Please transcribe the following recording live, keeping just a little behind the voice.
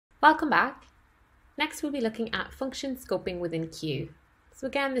Welcome back. Next we'll be looking at function scoping within Q. So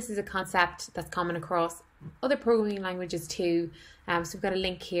again, this is a concept that's common across other programming languages too. So we've got a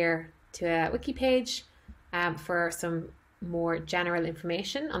link here to a wiki page for some more general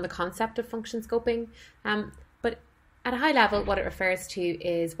information on the concept of function scoping. But at a high level, what it refers to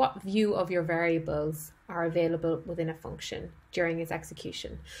is what view of your variables are available within a function during its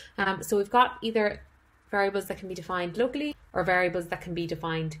execution. So we've got either variables that can be defined locally or variables that can be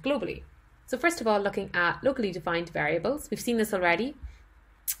defined globally. So first of all, looking at locally defined variables, we've seen this already.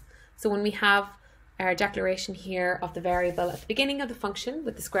 So when we have our declaration here of the variable at the beginning of the function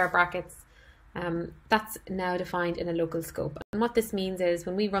with the square brackets, that's now defined in a local scope. And what this means is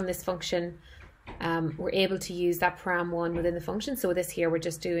when we run this function, we're able to use that param1 within the function. So this here, we're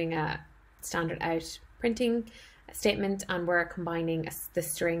just doing a standard out printing statement, and we're combining the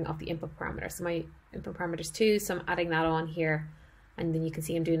string of the input parameter. So my input parameter is 2, so I'm adding that on here, and then you can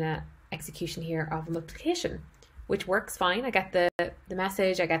see I'm doing a execution here of a multiplication, which works fine. I get the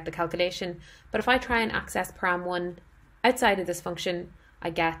message, I get the calculation, but if I try and access param1 outside of this function, I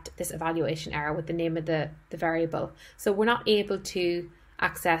get this evaluation error with the name of the variable. So we're not able to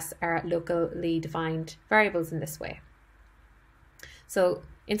access our locally defined variables in this way. So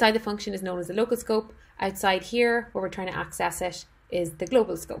inside the function is known as the local scope. Outside here, where we're trying to access it, is the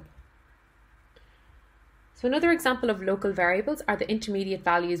global scope. So another example of local variables are the intermediate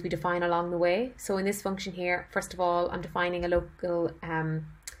values we define along the way. So in this function here, first of all, I'm defining a local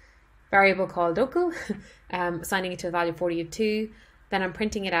variable called local, assigning it to a value of 42. Then I'm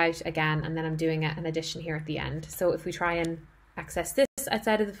printing it out again, and then I'm doing an addition here at the end. So if we try and access this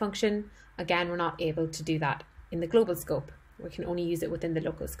outside of the function, again, we're not able to do that in the global scope. We can only use it within the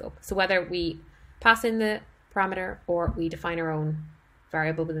local scope. So whether we pass in the parameter or we define our own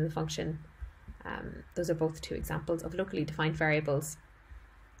variable within the function, those are both two examples of locally defined variables.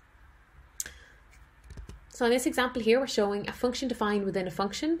 So in this example here, we're showing a function defined within a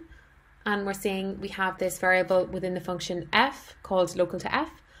function, and we're saying we have this variable within the function f called local to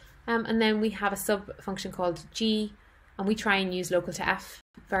f, and then we have a sub function called g, and we try and use local to f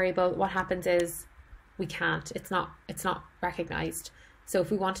variable. What happens is we can't, it's not recognized. So if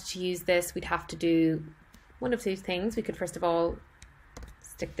we wanted to use this, we'd have to do one of two things. We could first of all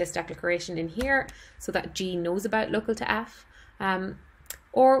stick this declaration in here so that g knows about local to f,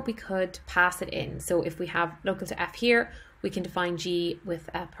 or we could pass it in. So if we have local to f here, we can define g with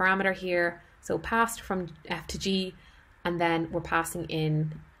a parameter here, so passed from f to g, and then we're passing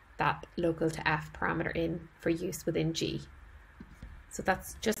in that local to f parameter in for use within g. So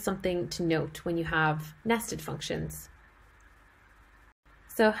that's just something to note when you have nested functions.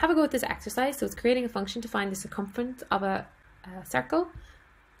 So have a go with this exercise. So it's creating a function to find the circumference of a circle.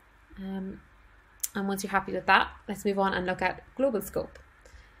 And once you're happy with that, let's move on and look at global scope.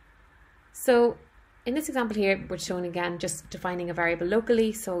 So in this example here, we're showing again just defining a variable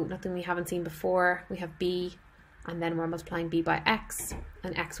locally, so nothing we haven't seen before. We have b, and then we're multiplying b by x,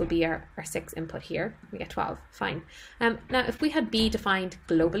 and x will be our 6 input here. We get 12, fine. Now if we had b defined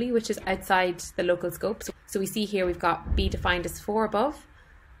globally, which is outside the local scope, so we see here we've got b defined as 4 above,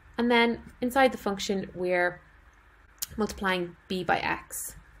 and then inside the function we're multiplying b by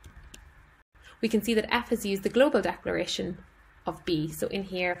x. We can see that f has used the global declaration of b. So in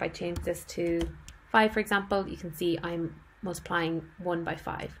here, if I change this to 5, for example, you can see I'm multiplying 1 by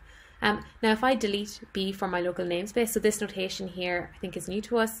 5. Now if I delete b from my local namespace, so this notation here I think is new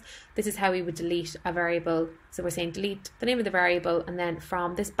to us. This is how we would delete a variable. So we're saying delete the name of the variable, and then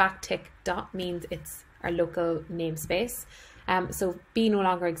from this backtick dot means it's our local namespace. So b no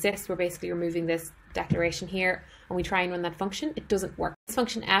longer exists. We're basically removing this declaration here, and we try and run that function. It doesn't work. This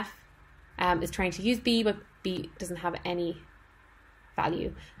function f is trying to use b, but b doesn't have any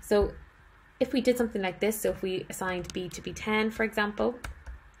value. So if we did something like this, so if we assigned b to be 10, for example,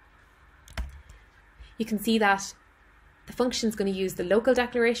 you can see that the function is going to use the local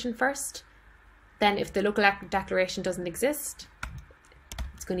declaration first. Then if the local declaration doesn't exist,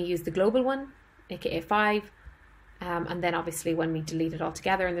 it's going to use the global one, aka 5. And then obviously when we delete it all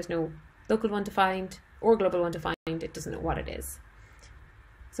together and there's no local one defined or global one defined, it doesn't know what it is.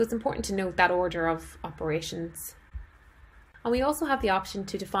 So it's important to note that order of operations. And we also have the option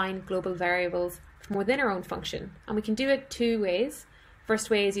to define global variables from within our own function. And we can do it two ways. First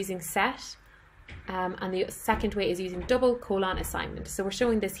way is using set, and the second way is using double colon assignment. So we're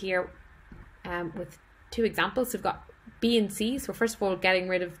showing this here with two examples. So we've got b and c. So first of all, getting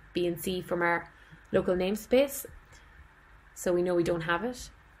rid of b and c from our local namespace, so we know we don't have it.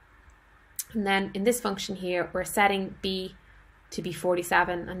 And then in this function here, we're setting b to be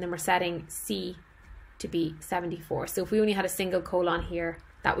 47, and then we're setting c to be 74. So if we only had a single colon here,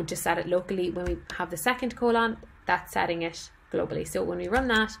 that would just set it locally. When we have the second colon, that's setting it globally. So when we run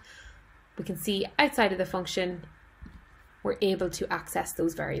that, we can see outside of the function, we're able to access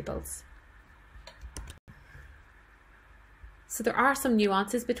those variables. So there are some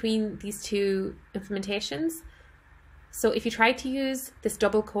nuances between these two implementations. So if you try to use this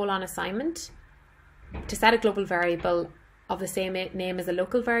double colon assignment to set a global variable of the same name as a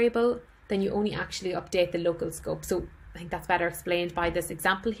local variable, then you only actually update the local scope. So I think that's better explained by this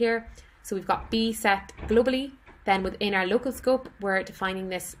example here. So we've got b set globally, then within our local scope, we're defining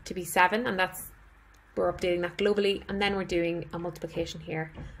this to be 7, and we're updating that globally, and then we're doing a multiplication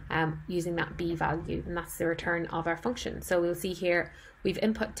here using that b value, and that's the return of our function. So we'll see here we've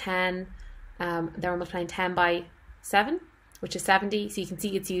input 10, then we're multiplying 10 by 7, which is 70. So you can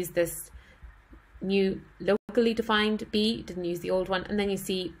see it's used this new locally defined b, didn't use the old one, and then you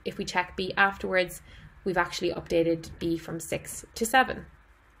see if we check b afterwards, we've actually updated b from 6 to 7.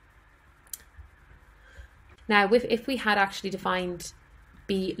 Now if we had actually defined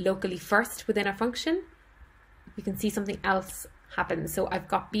b locally first within our function, we can see something else happen. So I've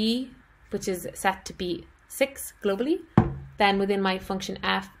got b, which is set to be 6 globally. Then within my function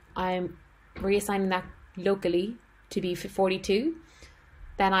f, I'm reassigning that locally to be 42.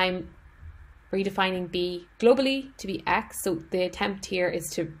 Then I'm redefining b globally to be x. So the attempt here is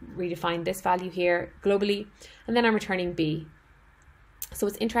to redefine this value here globally. And then I'm returning b. So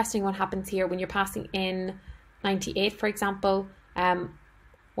it's interesting what happens here when you're passing in 98, for example.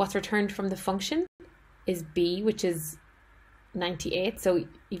 What's returned from the function is b, which is 98. So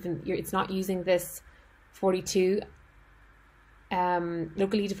even it's not using this 42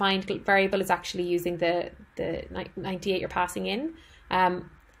 locally defined variable, is actually using the 98 you're passing in.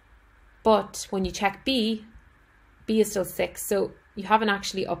 But when you check b is still 6. So you haven't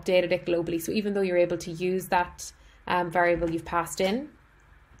actually updated it globally. So even though you're able to use that variable you've passed in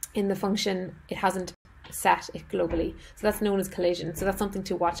the function, it hasn't set it globally. So that's known as collision. So that's something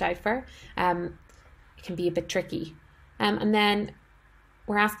to watch out for. It can be a bit tricky. And then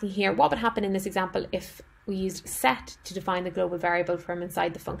we're asking here, what would happen in this example if we used set to define the global variable from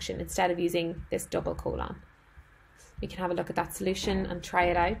inside the function instead of using this double colon? We can have a look at that solution and try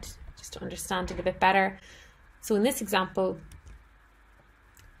it out just to understand it a bit better. So in this example,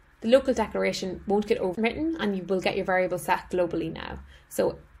 the local declaration won't get overwritten and you will get your variable set globally now.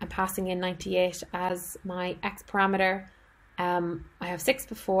 So I'm passing in 98 as my x parameter. I have 6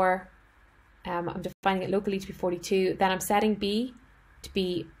 before. I'm defining it locally to be 42. Then I'm setting b to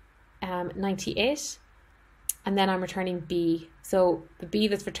be 98. And then I'm returning b. So the b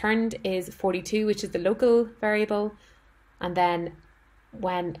that's returned is 42, which is the local variable. And then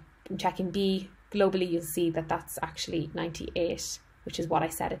when I'm checking b globally, you'll see that that's actually 98, which is what I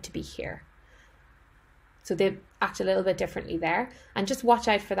set it to be here. So they act a little bit differently there, and just watch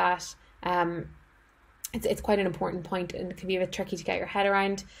out for that. It's quite an important point, and it can be a bit tricky to get your head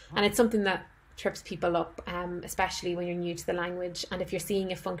around, and it's something that trips people up, especially when you're new to the language. And if you're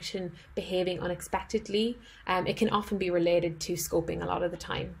seeing a function behaving unexpectedly, it can often be related to scoping a lot of the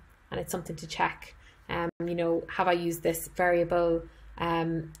time, and it's something to check. You know, have I used this variable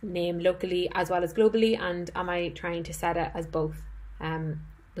name locally as well as globally, and am I trying to set it as both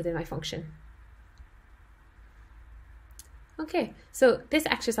within my function? Okay, so this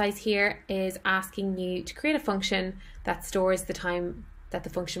exercise here is asking you to create a function that stores the time that the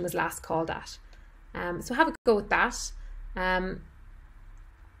function was last called at. So have a go with that. And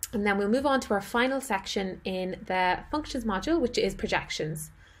then we'll move on to our final section in the functions module, which is projections.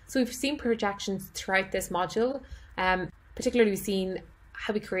 So we've seen projections throughout this module. Particularly we've seen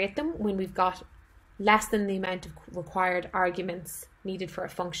how we create them when we've got less than the amount of required arguments needed for a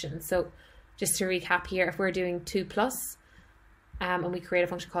function. So just to recap here, if we're doing 2 plus, and we create a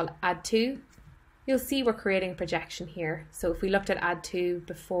function called add2, you'll see we're creating a projection here. So if we looked at add2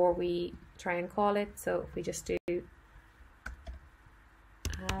 before we try and call it, so if we just do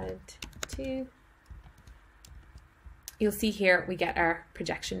add2, you'll see here we get our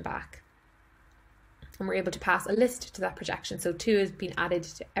projection back. And we're able to pass a list to that projection. So 2 has been added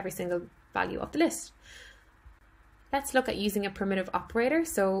to every single value of the list. Let's look at using a primitive operator.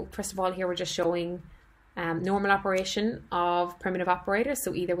 So first of all, here we're just showing normal operation of primitive operators,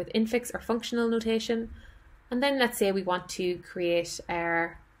 so either with infix or functional notation. And then let's say we want to create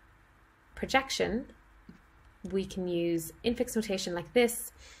our projection. We can use infix notation like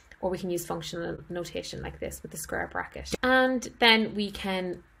this, or we can use functional notation like this with the square bracket. And then we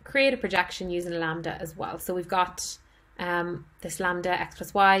can create a projection using a lambda as well. So we've got this lambda x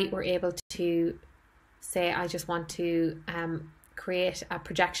plus y. We're able to say I just want to create a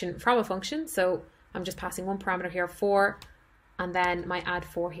projection from a function. So I'm just passing one parameter here, 4, and then my add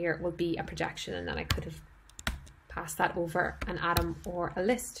 4 here will be a projection, and then I could have passed that over an atom or a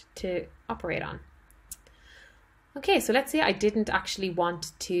list to operate on. Okay, so let's say I didn't actually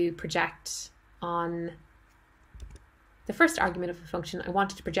want to project on the first argument of a function. I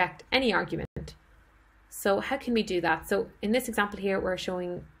wanted to project any argument. So how can we do that? So in this example here, we're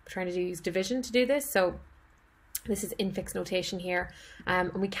trying to use division to do this. So this is infix notation here,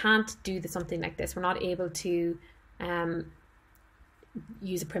 and we can't do something like this. We're not able to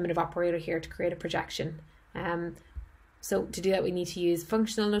use a primitive operator here to create a projection. So to do that, we need to use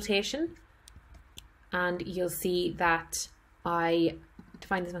functional notation, and you'll see that I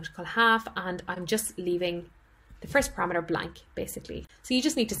define this function called half, and I'm just leaving the first parameter blank, basically. So you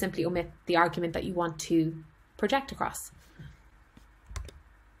just need to simply omit the argument that you want to project across.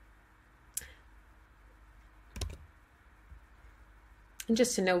 And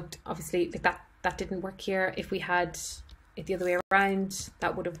just to note, obviously, like that didn't work here. If we had it the other way around,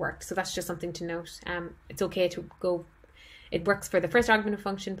 that would have worked. So that's just something to note. It's okay to go, it works for the first argument of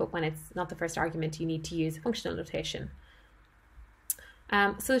function, but when it's not the first argument, you need to use functional notation.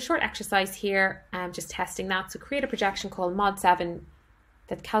 So the short exercise here, just testing that. So create a projection called mod7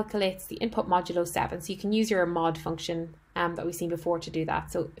 that calculates the input modulo 7. So you can use your mod function that we've seen before to do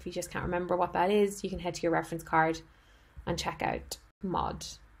that. So if you just can't remember what that is, you can head to your reference card and check out mod.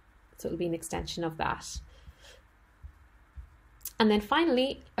 So it'll be an extension of that. And then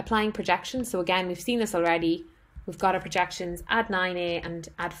finally, applying projections. So again, we've seen this already. We've got our projections add 9a and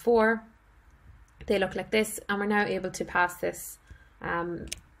add 4. They look like this, and we're now able to pass this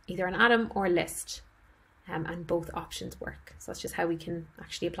either an atom or a list, and both options work. So that's just how we can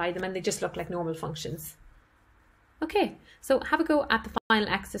actually apply them, and they just look like normal functions. Okay, so have a go at the final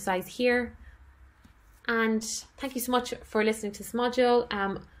exercise here, and thank you so much for listening to this module.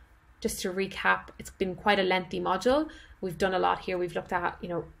 Just to recap, it's been quite a lengthy module. We've done a lot here. We've looked at,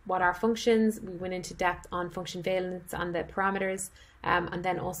 what are functions. We went into depth on function valence and the parameters, and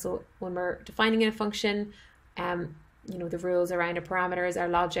then also when we're defining a function, the rules around our parameters, our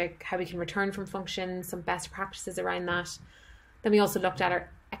logic, how we can return from functions, some best practices around that. Then we also looked at our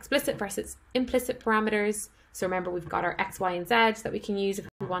explicit versus implicit parameters. So remember, we've got our x, y, and z that we can use if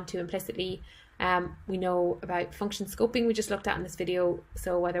we want to implicitly. We know about function scoping we just looked at in this video.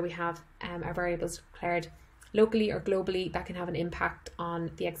 So whether we have our variables declared locally or globally, that can have an impact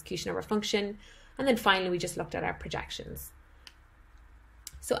on the execution of our function. And then finally, we just looked at our projections.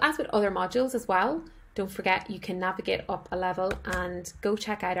 So as with other modules as well, don't forget you can navigate up a level and go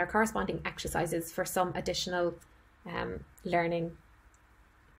check out our corresponding exercises for some additional learning.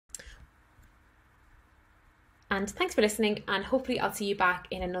 And thanks for listening, and hopefully I'll see you back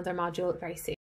in another module very soon.